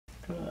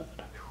Good.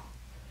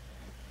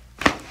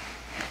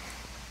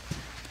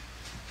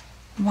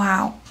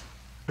 Wow.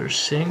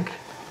 Sink.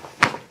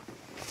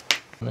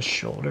 And the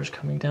shoulders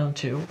coming down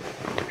too.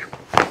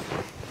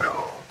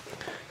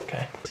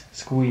 Okay.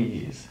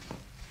 Squeeze.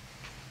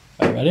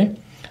 Are you ready?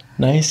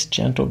 Nice,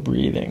 gentle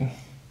breathing.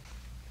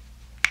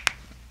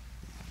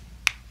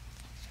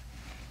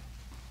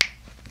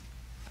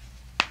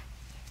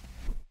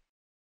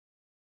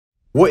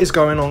 What is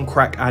going on,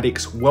 crack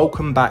addicts?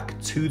 Welcome back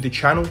to the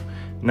channel.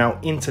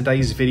 Now, in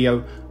today's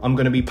video, I'm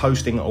going to be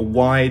posting a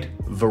wide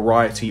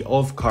variety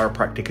of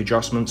chiropractic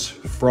adjustments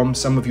from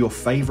some of your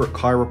favorite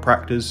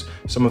chiropractors,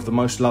 some of the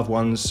most loved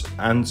ones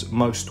and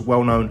most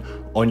well-known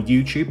on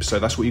YouTube. So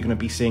that's what you're going to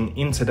be seeing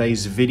in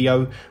today's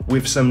video,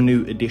 with some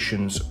new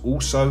additions.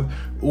 Also,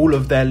 all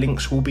of their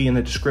links will be in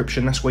the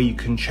description. That's where you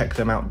can check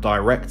them out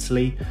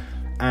directly.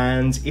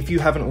 And if you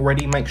haven't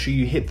already, make sure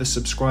you hit the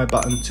subscribe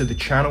button to the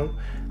channel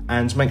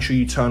and make sure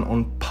you turn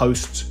on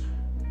post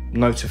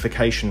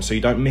notifications so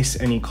you don't miss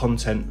any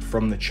content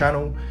from the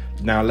channel.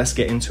 Now let's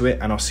get into it,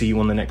 and I'll see you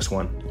on the next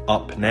one.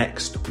 Up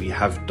next, we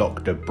have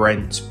Dr.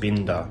 Brent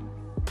Binder.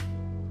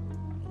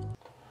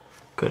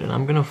 Good, and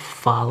I'm gonna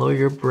follow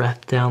your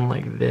breath down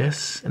like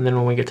this, and then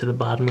when we get to the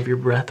bottom of your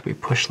breath, we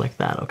push like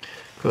that, okay?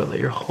 Good, let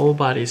your whole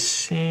body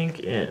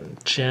sink in,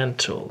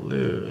 gentle,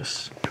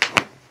 loose.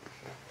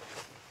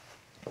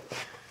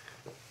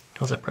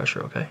 How's that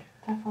pressure, okay?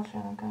 That feels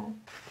really good.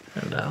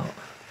 And out.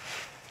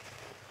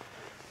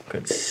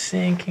 Good,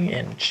 sinking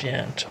and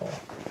gentle.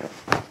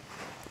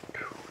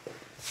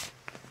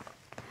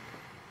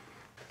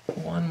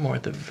 One more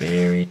at the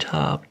very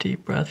top,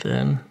 deep breath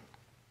in.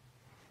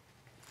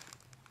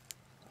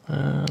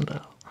 And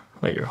out.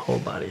 Let your whole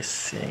body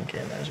sink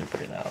in as you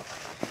breathe out.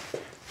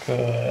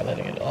 Good,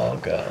 letting it all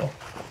go.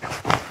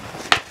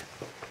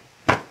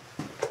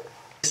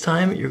 This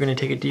time, you're gonna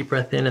take a deep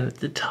breath in, and at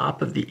the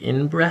top of the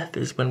in-breath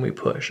is when we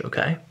push,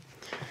 okay?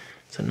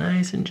 So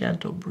nice and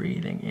gentle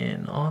breathing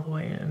in, all the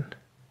way in.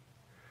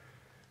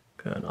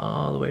 Good,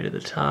 all the way to the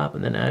top,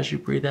 and then as you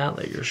breathe out,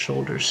 let your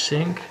shoulders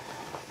sink.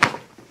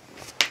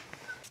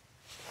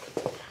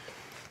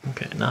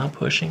 Okay, not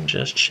pushing,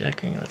 just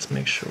checking. Let's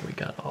make sure we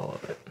got all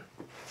of it.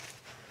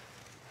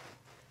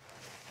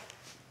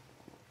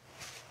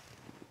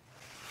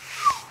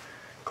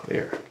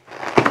 Clear.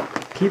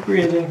 Keep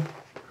breathing.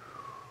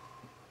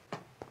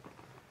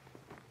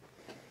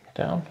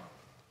 Down.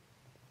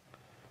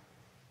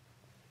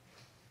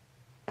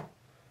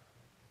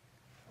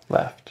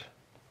 Left.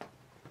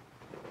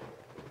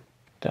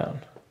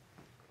 Down.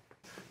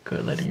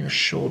 Good, letting your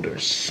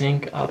shoulders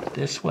sink up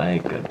this way.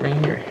 Good,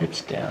 bringing your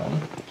hips down.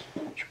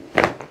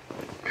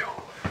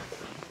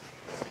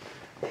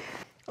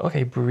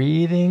 Okay,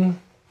 breathing.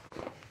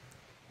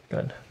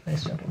 Good,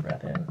 nice gentle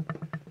breath in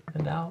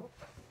and out.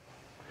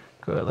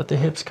 Good, let the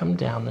hips come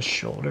down, the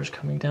shoulders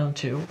coming down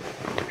too.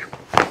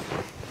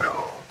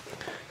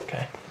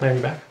 Okay, lay on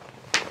your back.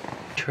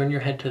 Turn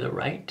your head to the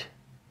right.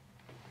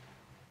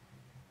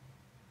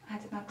 I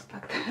did not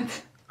expect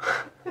that.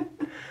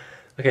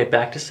 Okay,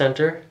 back to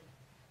center.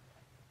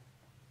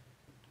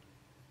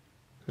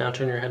 Now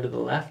turn your head to the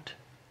left.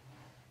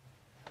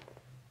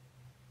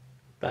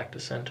 Back to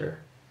center.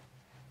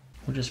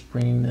 We're just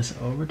bringing this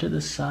over to the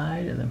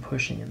side and then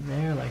pushing it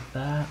there like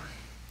that.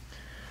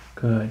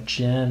 Good,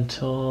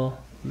 gentle,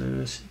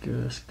 loose,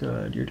 goose,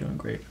 good. You're doing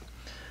great.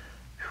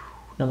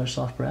 Another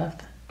soft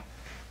breath.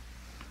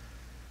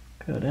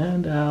 Good,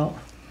 and out.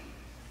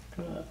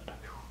 Good.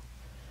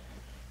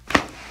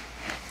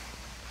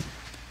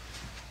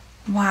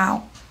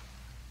 Wow.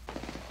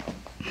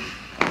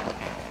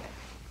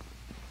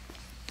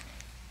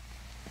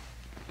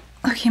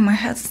 Okay, my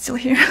head's still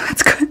here.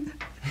 That's good.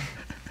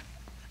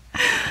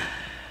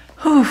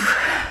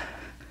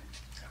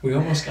 We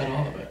almost got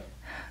all of it.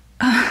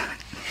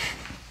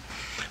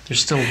 There's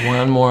still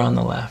one more on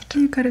the left.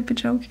 You gotta be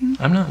joking.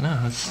 I'm not,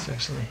 no, it's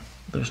actually,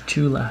 there's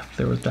two left.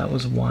 That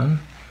was one.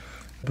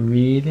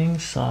 Breathing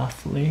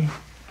softly.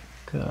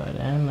 Good,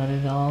 and let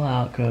it all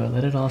out. Good,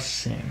 let it all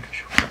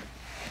sink.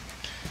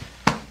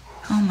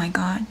 Oh my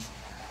God.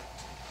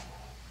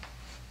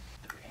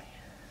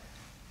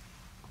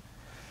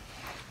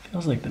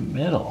 Feels like the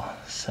middle.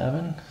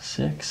 7,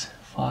 6,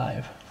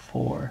 5,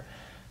 4,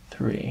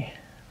 3,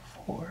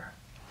 4,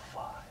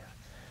 5,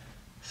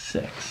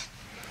 6.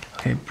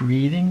 Okay,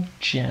 breathing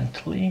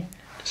gently,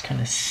 just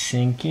kind of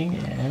sinking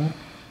in.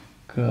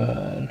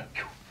 Good.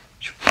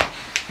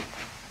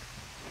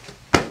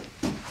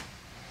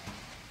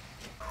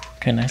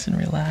 Okay, nice and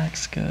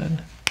relaxed.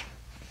 Good.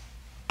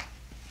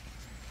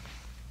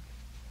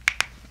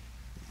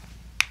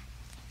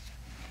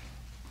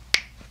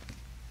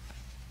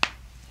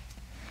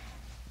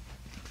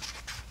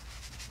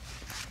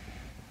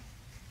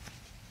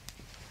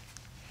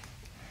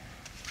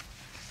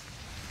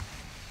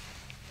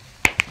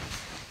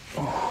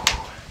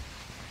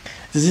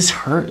 Does this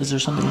hurt? Is there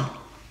something?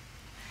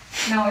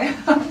 No,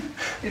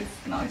 it's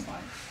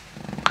fine.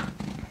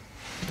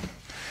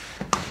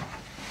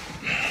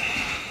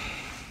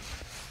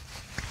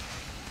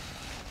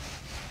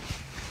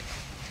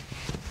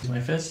 My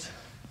fist,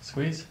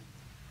 squeeze.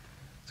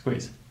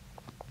 Squeeze.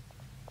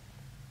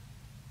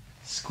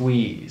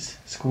 Squeeze,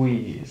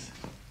 squeeze.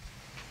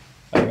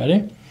 All right,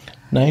 ready?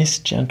 Nice,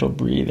 gentle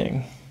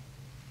breathing.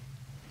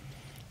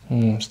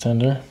 It's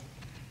tender.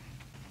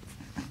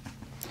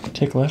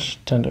 Ticklish,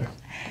 tender.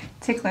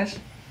 Ticklish.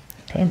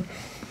 Okay.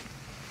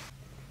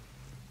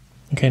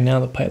 Okay,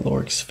 now the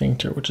pyloric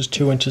sphincter, which is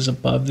 2 inches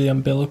above the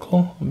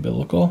umbilical.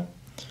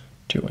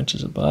 2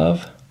 inches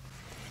above.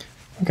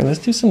 Okay, let's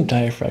do some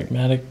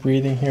diaphragmatic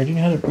breathing here. Do you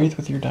know how to breathe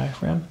with your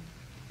diaphragm?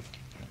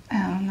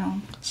 I don't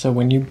know. So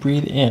when you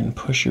breathe in,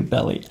 push your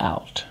belly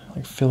out.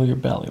 Like fill your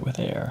belly with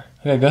air.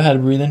 Okay, go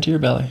ahead, breathe into your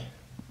belly.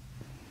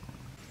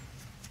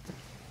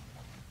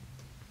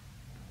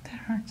 That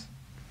hurts.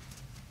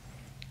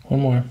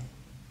 One more.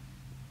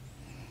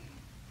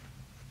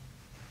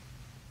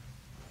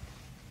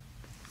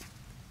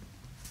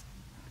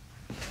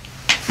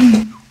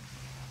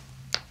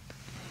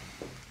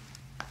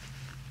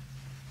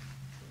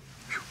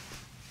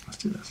 Let's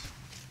do this.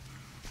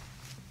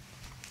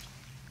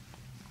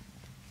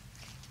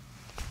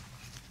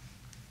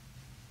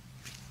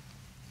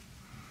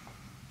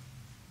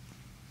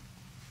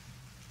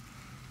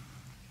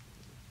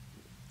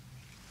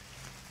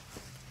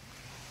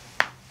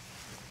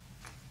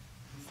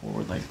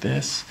 Forward like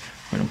this.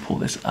 We're gonna pull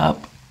this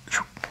up.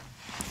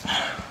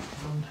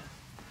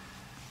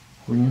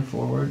 Bring it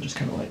forward, just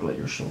kind of like let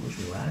your shoulders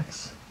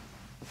relax.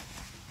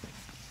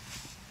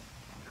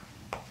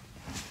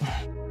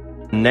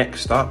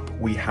 Next up,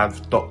 we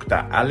have Dr.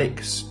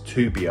 Alex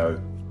Tubio.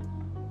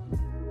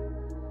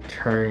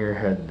 Turn your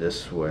head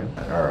this way.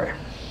 All right.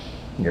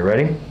 You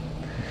ready?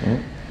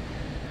 Mm-hmm.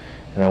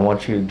 And I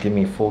want you to give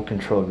me full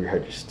control of your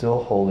head. You're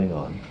still holding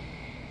on.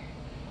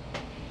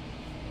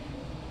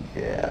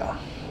 Yeah.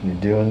 You're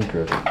doing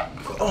good.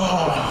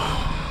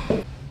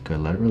 Oh. Good.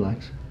 Let it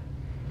relax.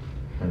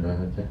 And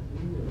right there.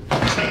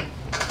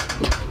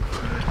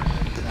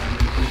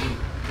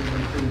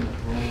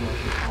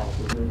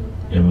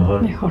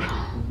 Mejor.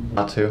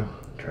 Not to.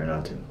 Try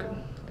not to. Good.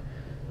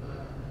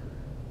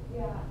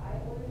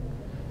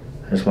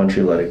 I just want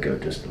you to let it go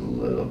just a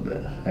little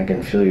bit. I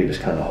can feel you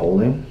just kind of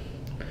holding.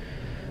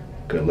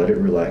 Good. Let it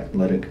relax.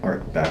 Let it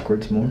arc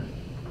backwards more.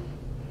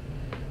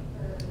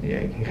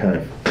 Yeah, you can kind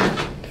of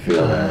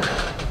feel that.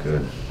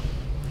 Good.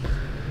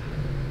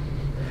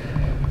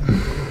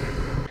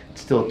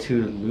 It's still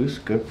too loose.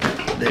 Good.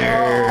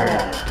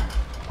 There.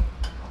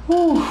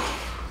 Whew.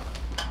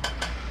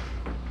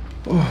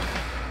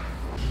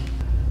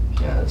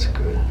 Yeah, that's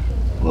good.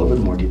 A little bit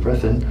more deep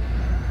breath in.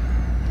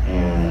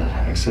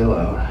 And exhale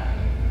out.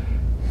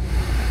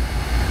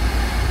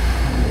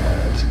 Yeah,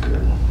 that's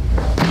good.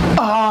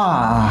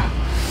 Ah!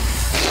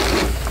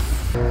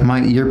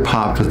 My ear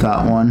popped with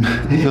that one.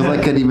 It feels like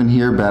I could even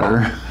hear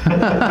better.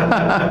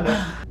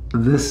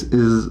 This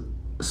is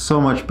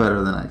so much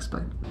better than I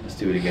expected. Let's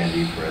do it again.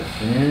 Deep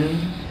breath in.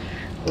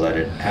 Let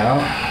it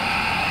out.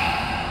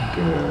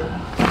 Good.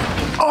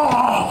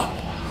 Oh!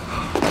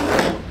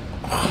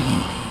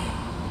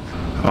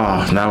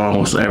 Oh, now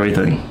almost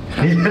everything.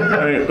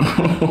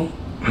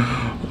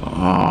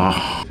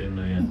 Oh.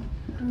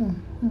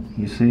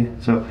 You see?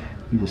 So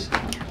you just.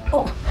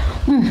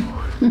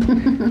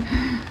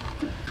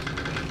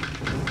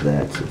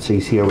 That's it. So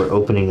you see how we're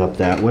opening up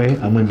that way?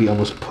 I'm going to be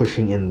almost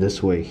pushing in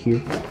this way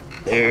here.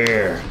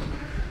 There.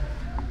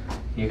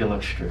 You can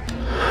look straight.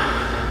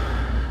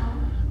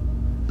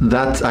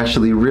 That's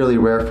actually really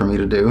rare for me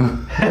to do.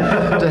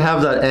 To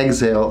have that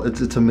exhale,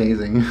 it's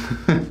amazing.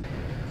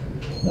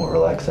 More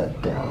relax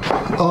that down.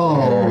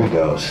 Oh. There he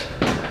goes.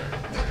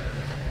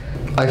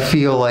 I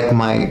feel like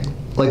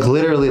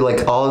literally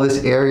like all of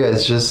this area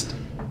is just,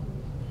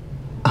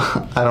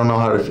 I don't know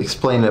how to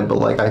explain it, but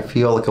like I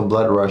feel like a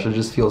blood rush. It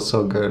just feels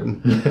so good.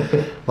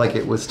 Like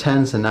it was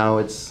tense and now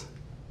it's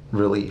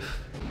relief.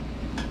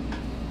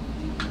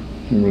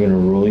 And we're gonna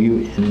roll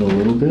you in a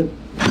little bit.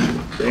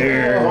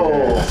 There.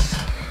 Oh.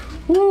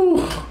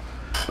 Woo.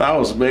 That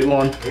was a big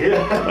one.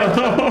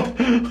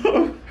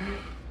 Yeah.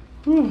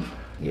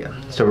 Yeah.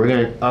 So we're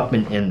gonna up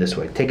and in this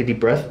way. Take a deep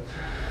breath.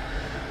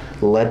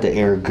 Let the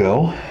air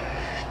go.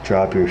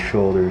 Drop your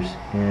shoulders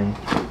in.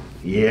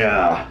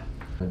 Yeah.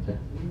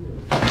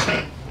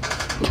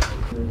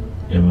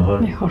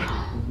 Mejor.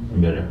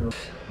 Better.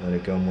 Let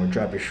it go more.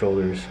 Drop your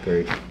shoulders.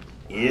 Great.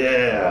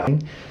 Yeah.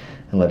 And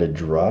let it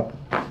drop.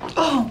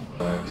 Oh.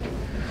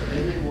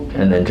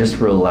 And then just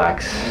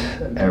relax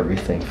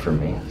everything for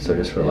me. So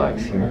just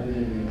relax here.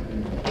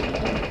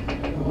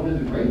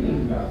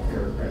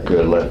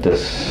 Good. Let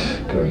this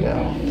go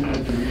down.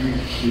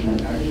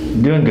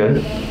 Doing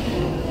good.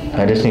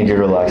 I just need you to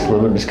relax a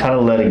little bit. Just kind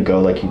of let it go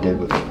like you did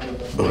with me.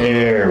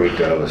 There we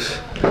go.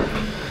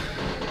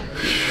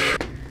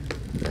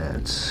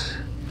 That's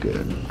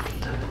good.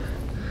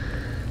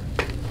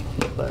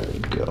 Let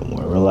it go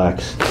more.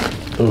 Relax.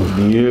 Oh,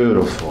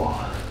 beautiful.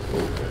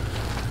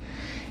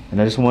 And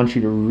I just want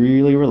you to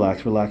really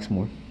relax. Relax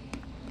more.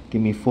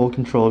 Give me full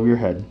control of your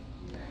head.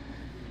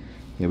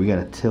 Yeah, we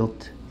gotta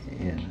tilt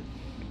in.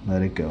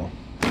 Let it go.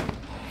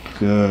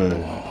 Good.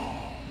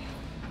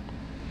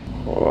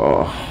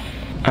 Oh.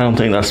 I don't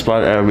think that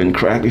spot ever been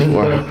cracked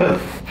before.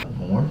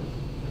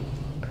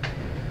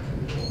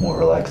 More,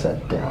 relax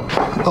that down.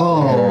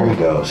 Oh. There he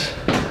goes.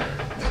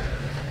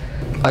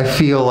 I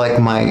feel like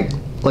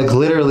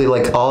literally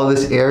like all of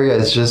this area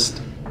is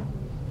just,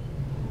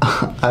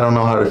 I don't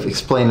know how to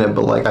explain it,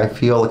 but like I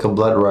feel like a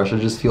blood rush. It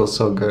just feels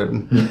so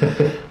good.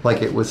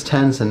 Like it was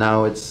tense and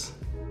now it's...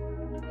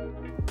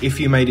 If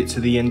you made it to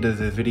the end of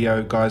the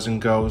video, guys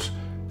and girls,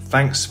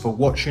 thanks for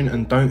watching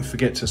and don't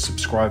forget to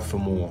subscribe for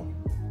more.